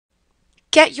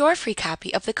Get your free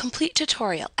copy of the complete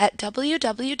tutorial at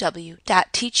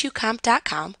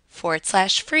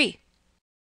www.teachucomp.com/free.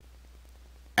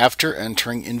 After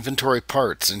entering inventory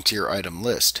parts into your item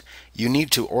list, you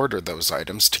need to order those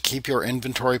items to keep your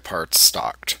inventory parts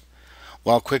stocked.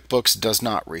 While QuickBooks does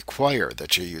not require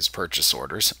that you use purchase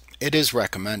orders, it is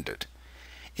recommended.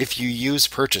 If you use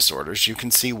purchase orders, you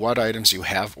can see what items you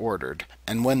have ordered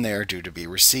and when they are due to be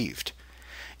received.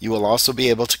 You will also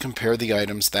be able to compare the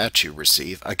items that you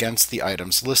receive against the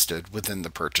items listed within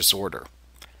the purchase order.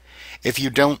 If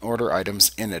you don't order items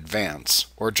in advance,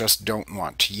 or just don't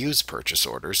want to use purchase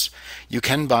orders, you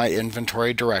can buy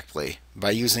inventory directly by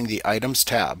using the Items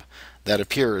tab that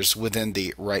appears within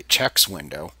the Write Checks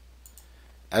window,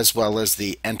 as well as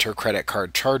the Enter Credit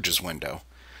Card Charges window,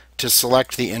 to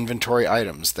select the inventory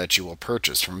items that you will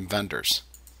purchase from vendors.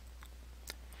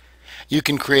 You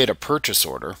can create a purchase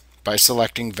order by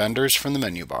selecting Vendors from the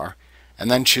menu bar and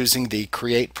then choosing the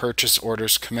Create Purchase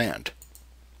Orders command.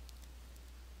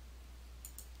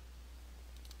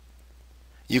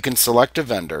 You can select a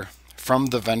vendor from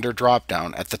the vendor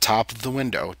drop-down at the top of the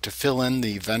window to fill in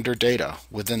the vendor data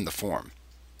within the form.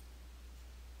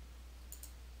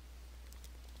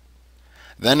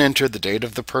 Then enter the date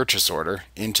of the purchase order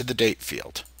into the Date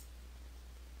field.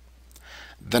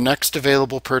 The next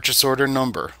available purchase order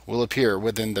number will appear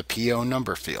within the PO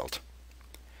number field.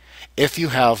 If you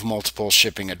have multiple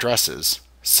shipping addresses,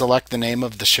 select the name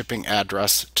of the shipping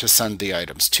address to send the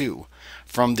items to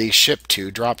from the Ship To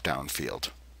drop-down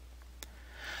field.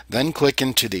 Then click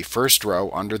into the first row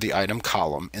under the item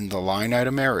column in the line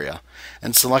item area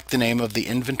and select the name of the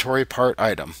inventory part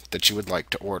item that you would like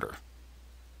to order.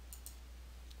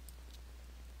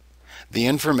 The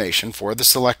information for the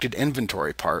selected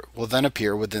inventory part will then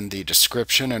appear within the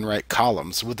description and right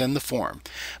columns within the form,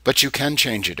 but you can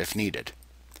change it if needed.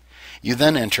 You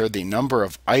then enter the number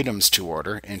of items to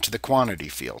order into the quantity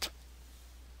field.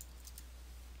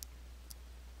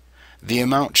 The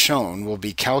amount shown will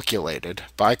be calculated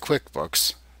by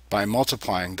QuickBooks by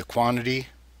multiplying the quantity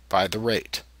by the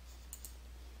rate.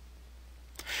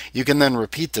 You can then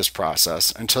repeat this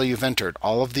process until you've entered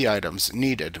all of the items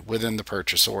needed within the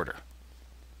purchase order.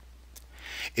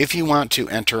 If you want to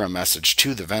enter a message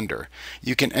to the vendor,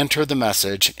 you can enter the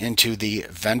message into the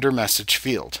Vendor Message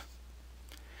field.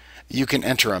 You can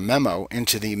enter a memo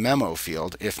into the Memo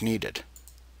field if needed.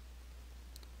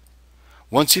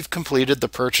 Once you've completed the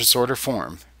purchase order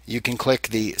form, you can click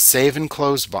the Save and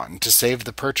Close button to save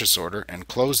the purchase order and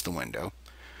close the window,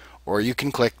 or you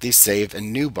can click the Save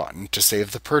and New button to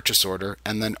save the purchase order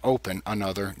and then open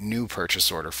another new purchase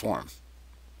order form.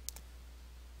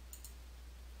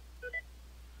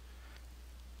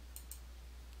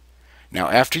 Now,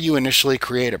 after you initially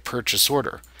create a purchase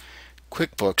order,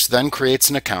 QuickBooks then creates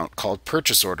an account called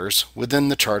Purchase Orders within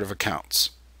the chart of accounts.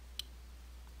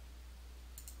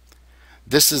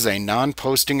 This is a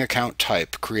non-posting account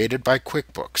type created by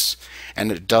QuickBooks,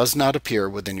 and it does not appear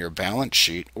within your balance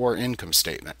sheet or income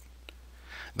statement.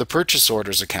 The Purchase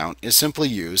Orders account is simply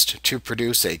used to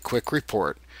produce a quick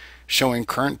report showing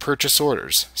current purchase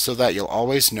orders so that you'll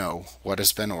always know what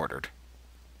has been ordered.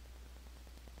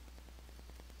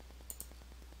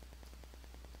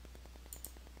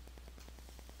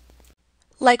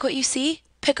 Like what you see?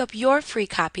 Pick up your free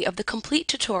copy of the complete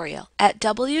tutorial at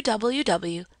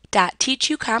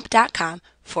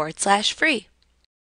www.teachucomp.com/free.